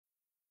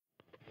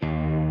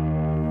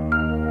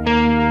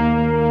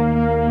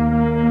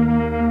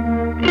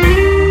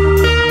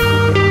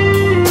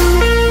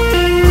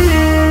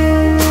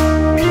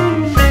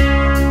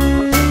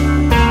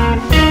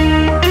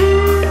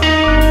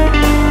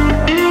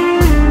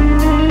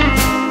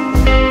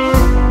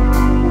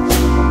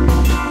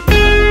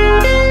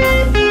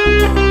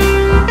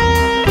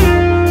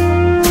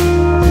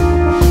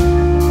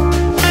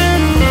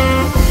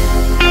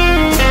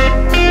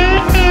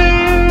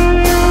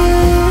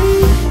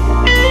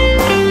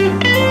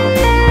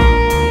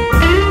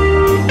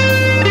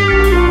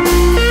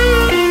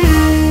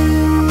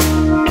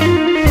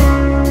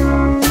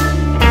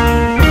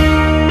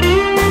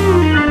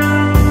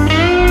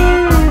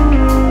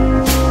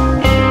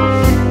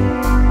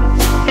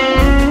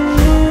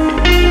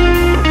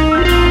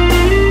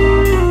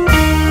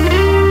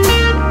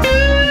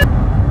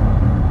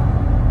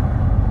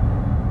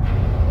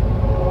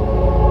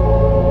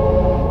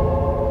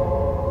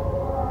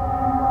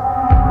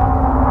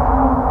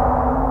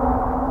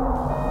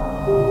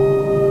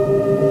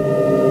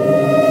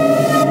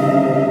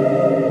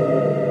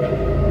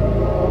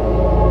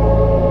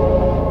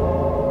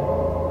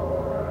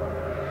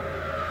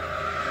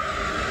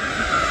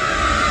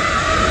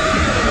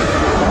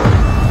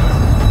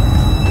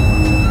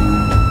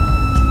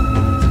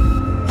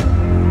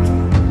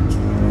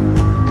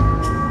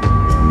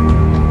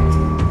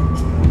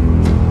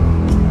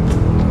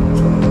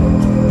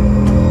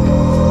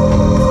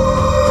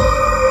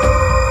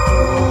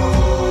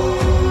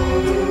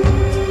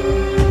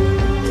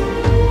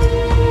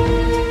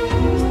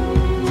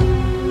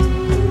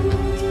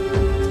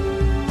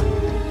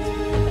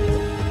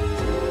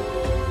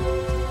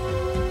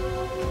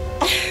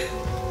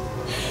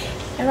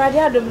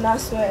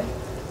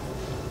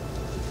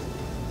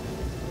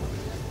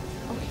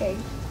Okay.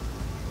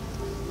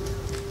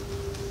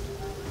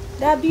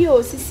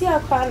 Dabio, sisi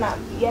akwana,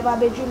 yeba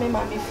bedroom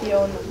mama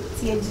feel no.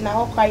 Ti ejina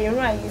ho kwa yen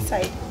run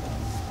inside.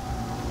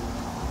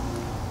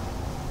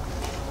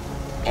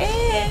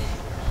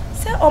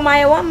 Say o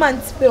my 1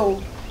 month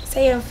bill.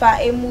 Say yen fa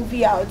a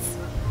movie out.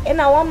 E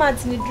na 1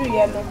 month ni dru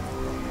ye no.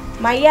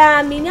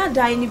 Maya me nya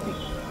dan ni bi.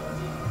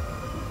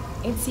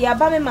 Inti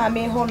aba me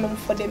mama honum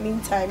for the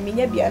meantime. Me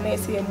nya bia na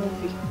say a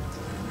movie.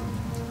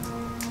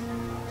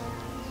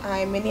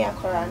 I many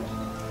akoran.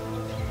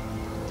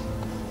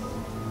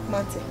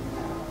 Mate.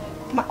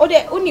 Ma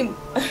ode unim.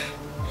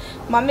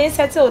 Mama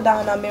settle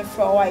down and me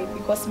for a while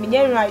because me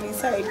nya right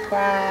inside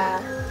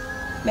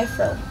me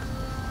from.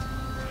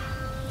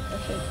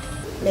 Okay.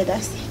 Let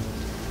us see.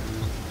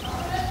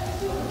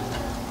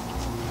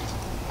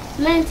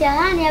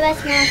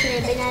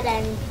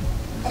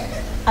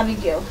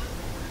 Abigail,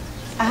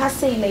 I have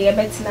said na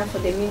betina for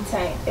the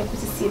meantime. I could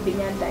see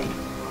Benyandai.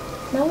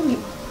 Now you,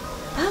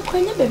 I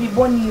can't baby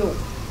born you.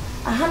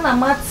 I have a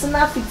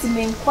matsina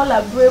fitting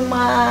collar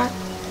brema.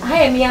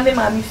 I am yammy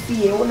mammy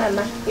fear, one and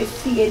a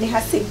fear and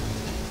has said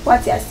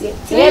what I say.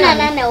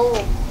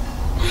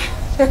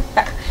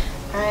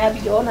 I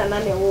have your own and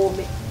an old.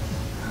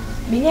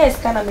 Minya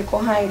skana me ko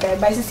han dai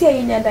by say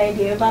yin dai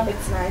dey eba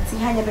betina ti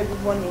hanya baby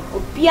born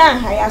obia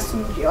ha ya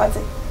sum bi o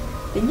te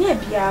the nya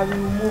bia we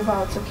move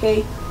out,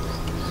 okay?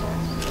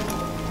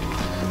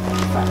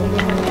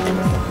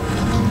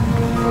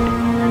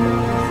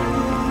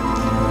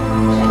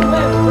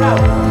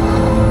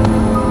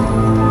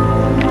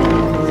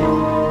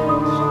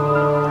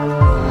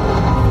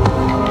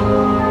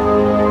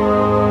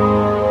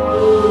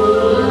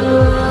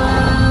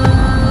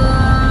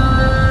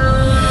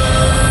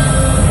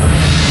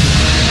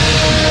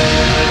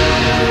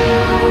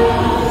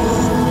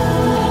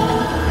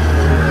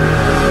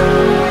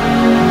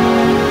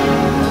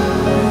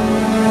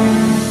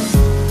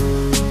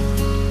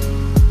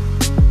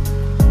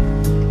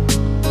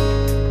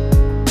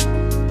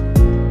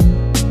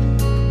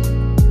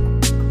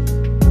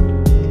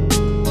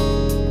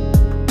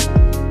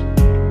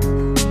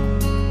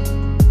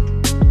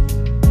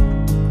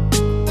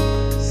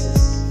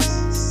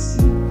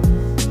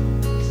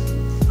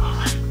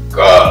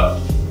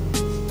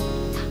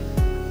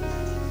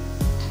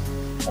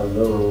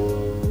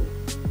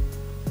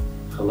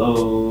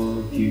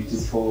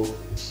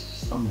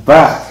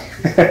 Back.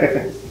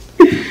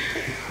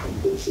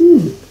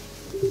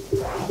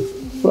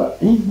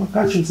 But my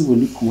conscience will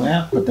look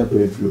where put the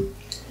bedroom.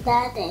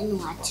 That ain't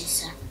what you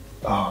said.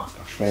 Oh,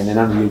 a friend, and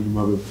I'm leaving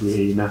my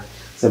brain.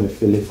 Some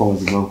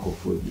phones in uncle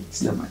for you.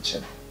 It's not much.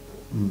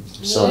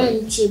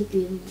 Sorry.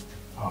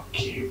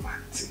 Okay,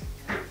 Matty.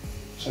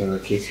 Sorry,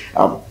 okay.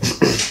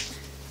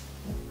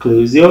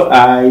 Close your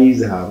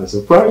eyes. I have a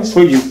surprise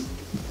for you.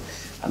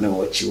 I know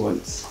what you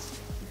want.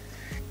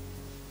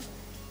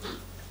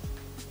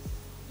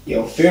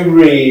 Your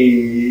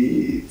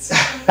favorite.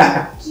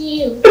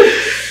 Cute.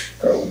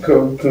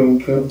 Come.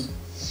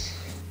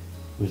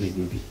 Really,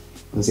 baby.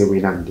 Don't say we're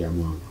not there,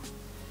 mom.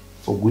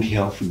 For good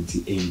health, and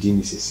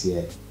this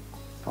here.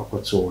 I'll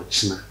put to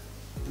watch now.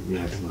 We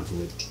have to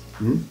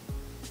do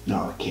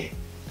No, okay.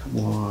 Come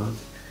on.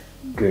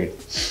 Good.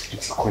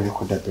 It's a corner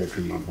of that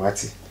bedroom,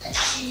 what's it?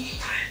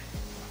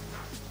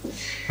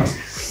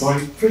 My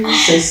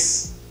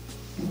princess.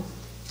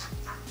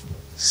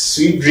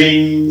 Sweet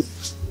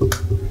dreams.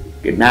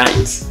 Good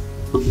night.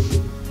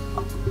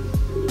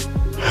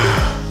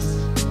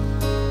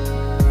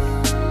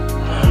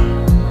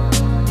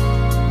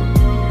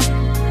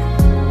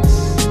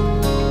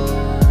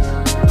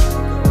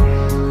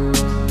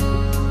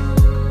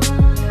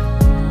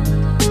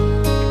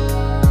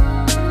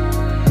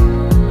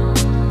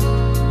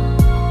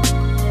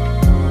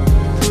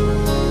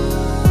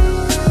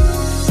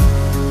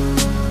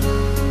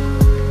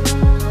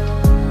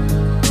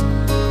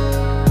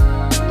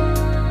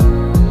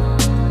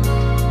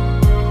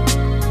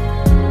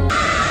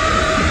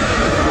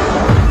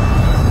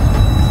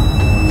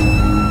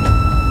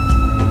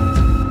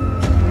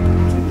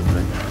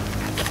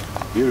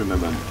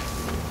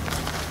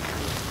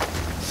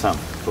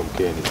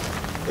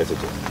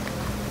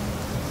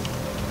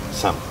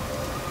 Sam,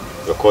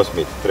 your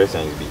coursemate, 3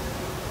 times B.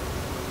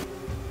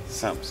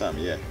 Sam,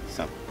 yeah,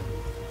 Sam.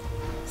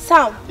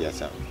 Sam? Yeah,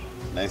 Sam.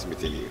 Nice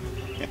meeting you.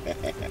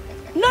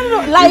 No,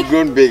 like... You've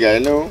grown big, I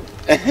know.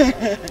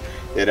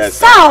 Yeah, that's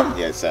Sam!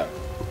 Yeah, Sam.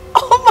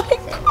 Oh my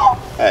God!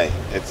 Hi,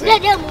 it's No,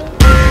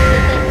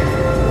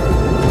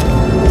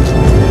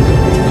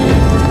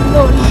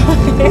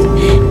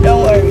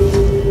 don't worry.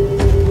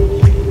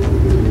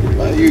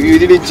 You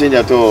didn't change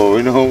at all,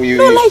 you know. You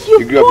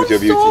grew up with your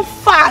beauty. So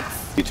fat.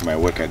 To my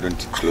work, I don't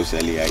close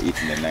early. I eat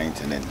in the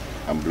night, and then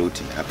I'm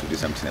bloating. I have to do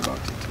something about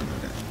it. You know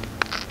that.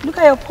 Look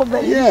at your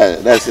problem. Yeah,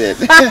 that's it.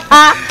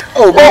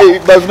 Oh, but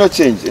you've not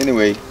changed.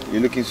 Anyway,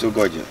 you're looking so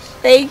gorgeous.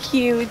 Thank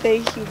you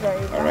very much.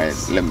 All right,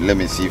 let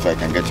me see if I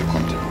can get your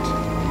contact.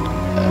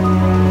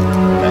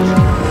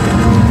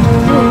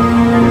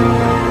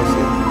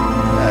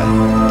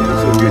 You're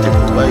so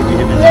beautiful. Why you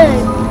give me that?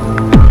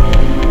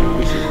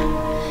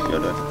 Your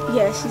daughter?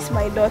 Yeah, she's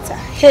my daughter.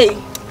 Hey.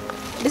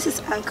 This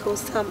is Uncle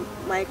Sam,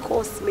 my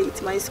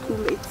coursemate, my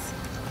schoolmate.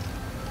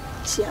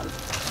 Chiam.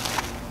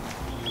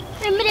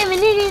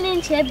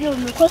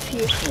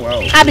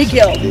 Wow.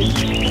 Abigail.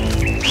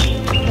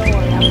 Don't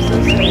worry, I'm so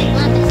sorry.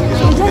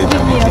 Just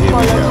give me a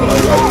call.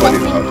 I'll call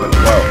you.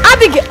 Wow.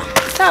 Abigail.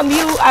 Sam,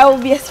 I will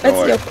be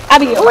expecting your call.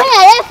 Abigail. When I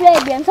left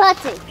Baby, I'm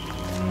sorry.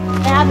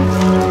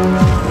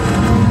 Abigail.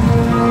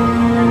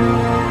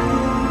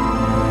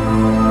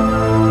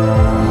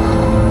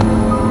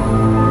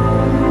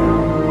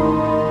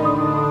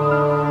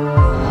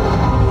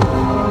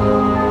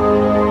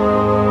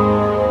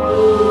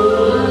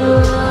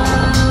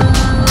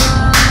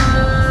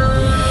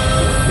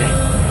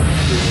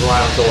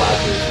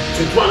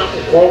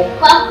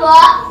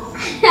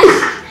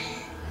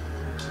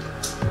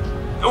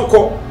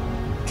 Uncle,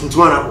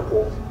 Tuntuana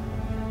Coco.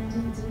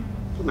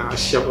 Now,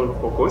 Shabon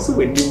Coco, so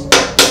when you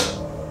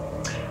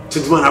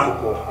Tuntuana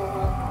Coco.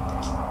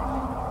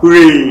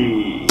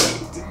 Hooray!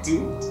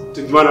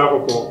 Tuntuana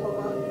Coco.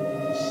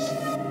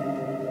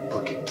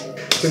 Okay.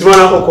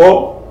 Tuntuana Coco.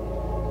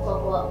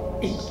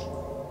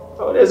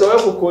 Oh, there's a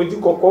Coco,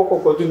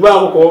 Coco,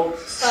 Tuntuana Coco.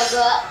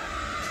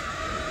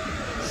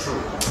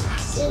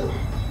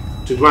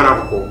 Tuntuana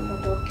Coco.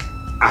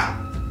 Ah,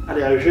 I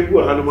should go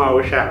on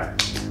my shower.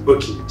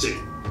 Okay,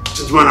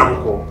 Tuntuana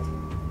Coco.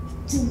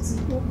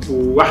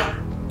 Wow.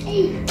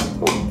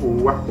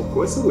 Wow,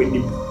 Coco, so when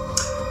you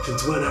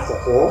Tuntuana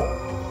Coco.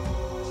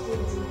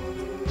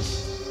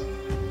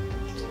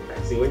 I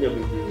see when you're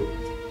with you.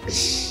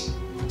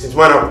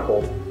 Tuntuana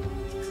Coco.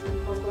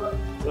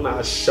 When I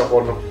shop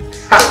on them.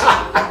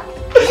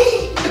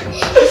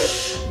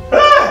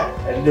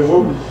 And the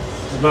woman,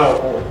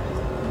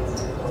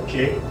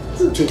 okay.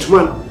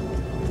 Tuntuana.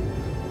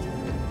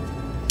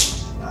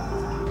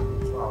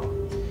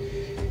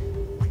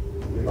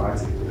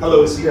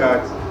 Hello,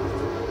 sweetheart.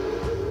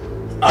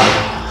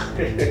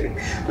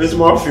 There's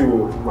more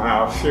fuel.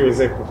 My fuel is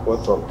a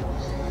bottle.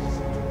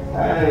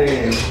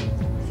 Hey.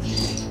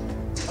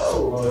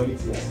 Oh,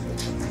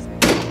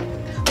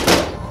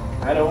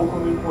 I don't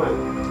come in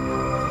one.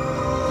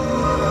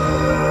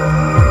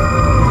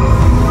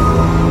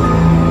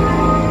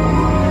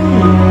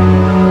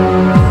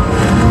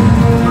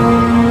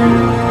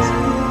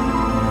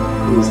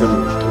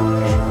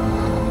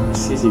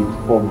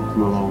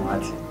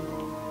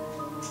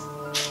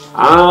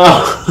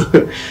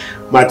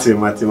 Mati,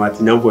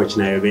 number watch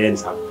na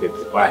events have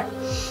paper. Why?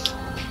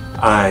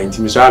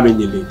 Inti so I'm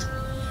late.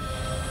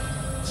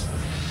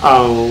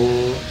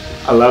 Oh,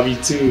 I love you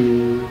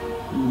too.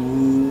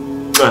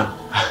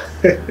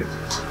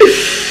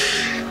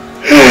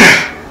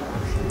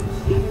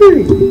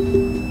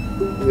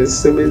 There's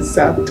so many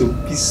sad to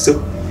be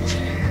so.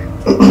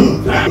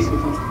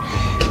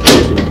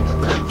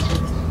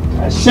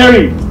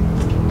 Sherry.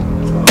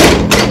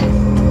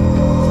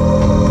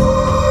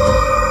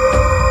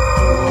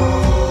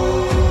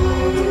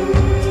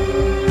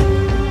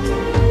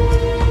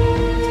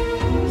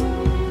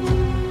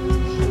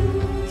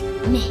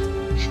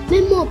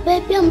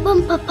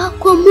 Papa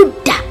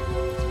Komuda.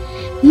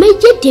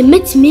 Major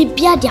demits me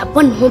bia dia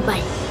bon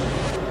hobby.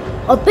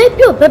 Or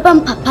baby or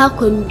bebam papa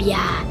combia.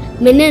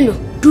 Meneno,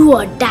 do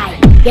or die.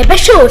 Ye be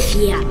show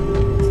fear.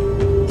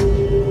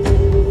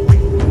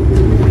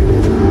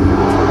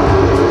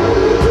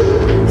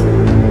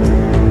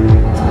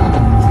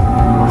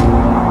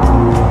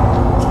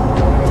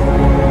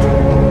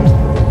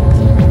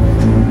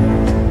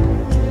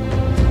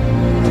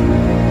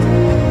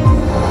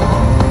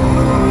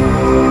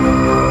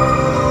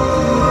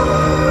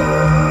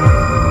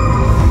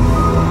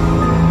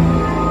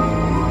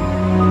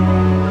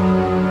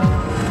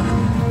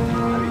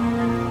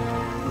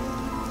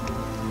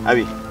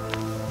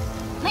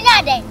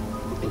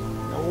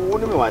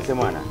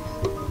 Asemana.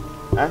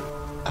 Huh?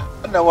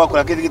 Na wa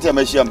kula kiti ya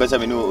maisha mbesa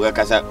minu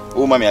kasa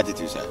o mama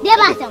attitude sir. Dia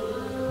ba sam.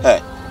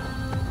 Hey.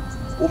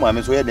 O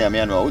mama so ye de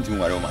ame no o ntumi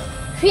ware o mama.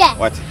 Hwe.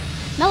 What?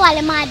 Na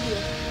wale ma die.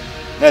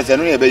 Na se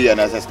no ye be ya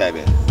na sister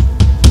be.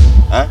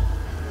 Huh?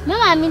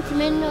 Mama mi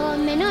ntimi no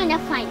me no nya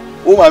fine.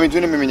 O mama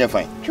ntumi me nya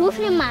fine. Chu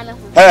firi mama ho.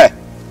 Hey.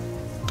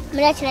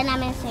 Me la chire na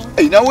me sen.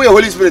 Hey, na we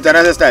Holy Spirit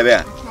na sister be.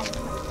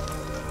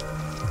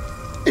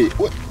 Hey,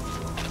 what?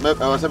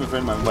 I was a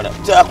friend my mother.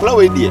 So akula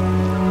we die.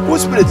 O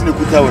spirit ni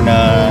kuta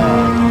wona.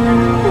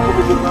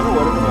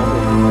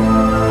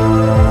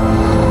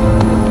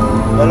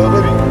 Hello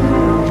baby.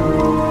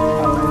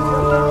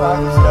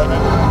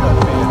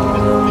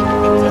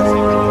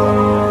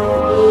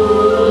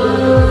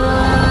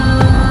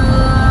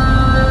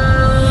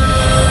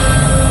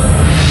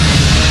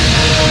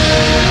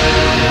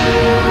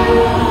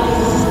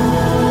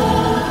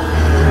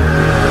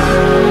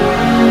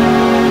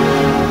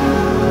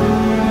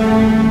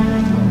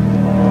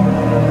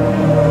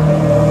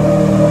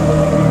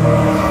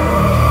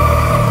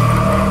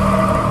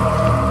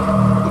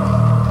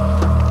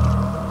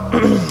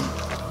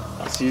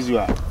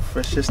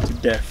 Precious to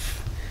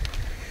death.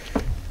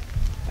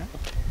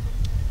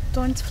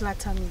 Don't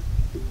flatter me.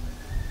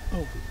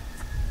 Oh.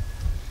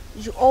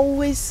 You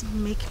always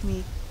make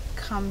me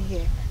come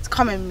here to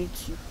come and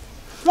meet you.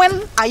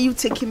 When are you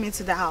taking me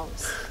to the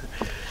house?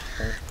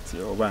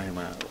 You're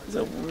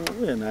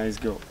a nice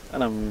girl,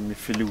 and I'm me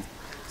feel you.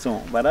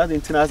 So, but I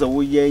didn't as a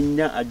way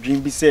a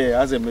dream be say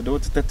as a medal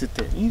to tete.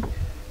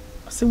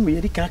 I say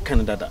we can't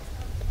Canada.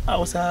 I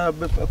was a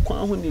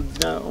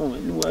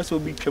quite so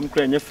big come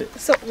crying.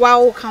 So,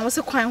 wow, can was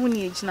a quite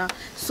age now.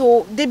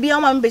 So, they be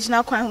a man bitch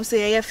now, quite who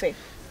say,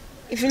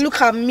 if you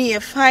look at me, a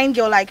fine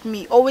girl like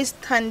me, always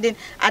standing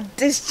at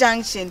this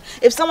junction,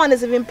 if someone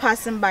is even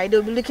passing by,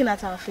 they'll be looking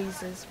at our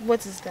faces.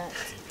 What is that?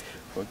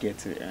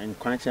 Forget it. I'm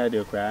quite sure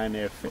they're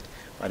crying.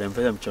 But I'm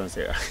very chance.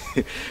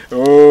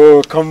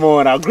 Oh, come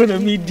on, I'm going to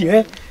meet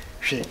you.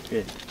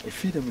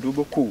 If you them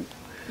do cool.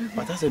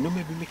 But as I know,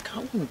 maybe me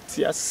count.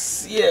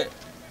 Yes, yeah.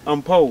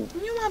 I'm Paul.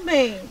 You are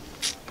me.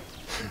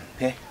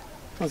 Hey,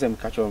 once I'm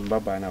catch on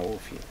Baba now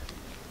off here.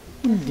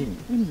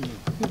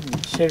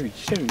 Sherry.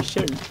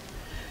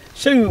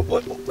 Sherry,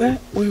 where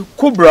you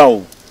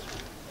cobra?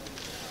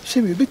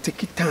 Sherry, be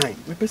take it time.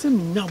 We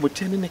person now we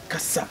turning a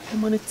casa.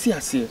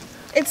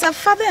 It's a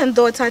father and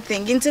daughter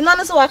thing. Into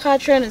none of what I'm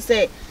trying to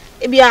say.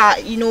 If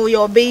you know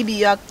your baby,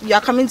 you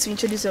are coming to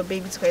introduce your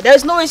baby to her. There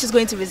is no way she's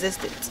going to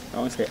resist it. I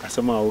want to say, as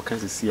someone who can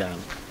see her,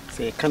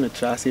 say, kind of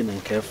trust in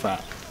and care for.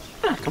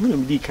 Come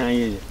on, me can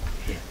hear you.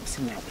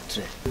 See me I'm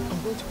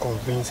going to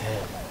convince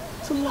her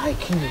to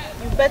like you.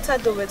 You better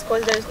do it,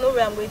 because there is no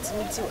way I'm going to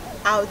meet you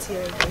out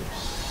here again.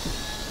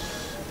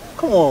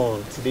 Come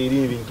on, today you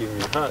didn't even give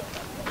me a hug.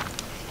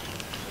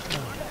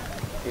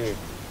 Hey.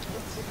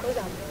 It's because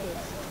I'm here.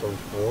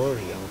 Don't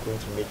worry, I'm going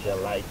to make her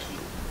like you.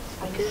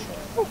 Are you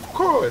sure? Of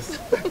course.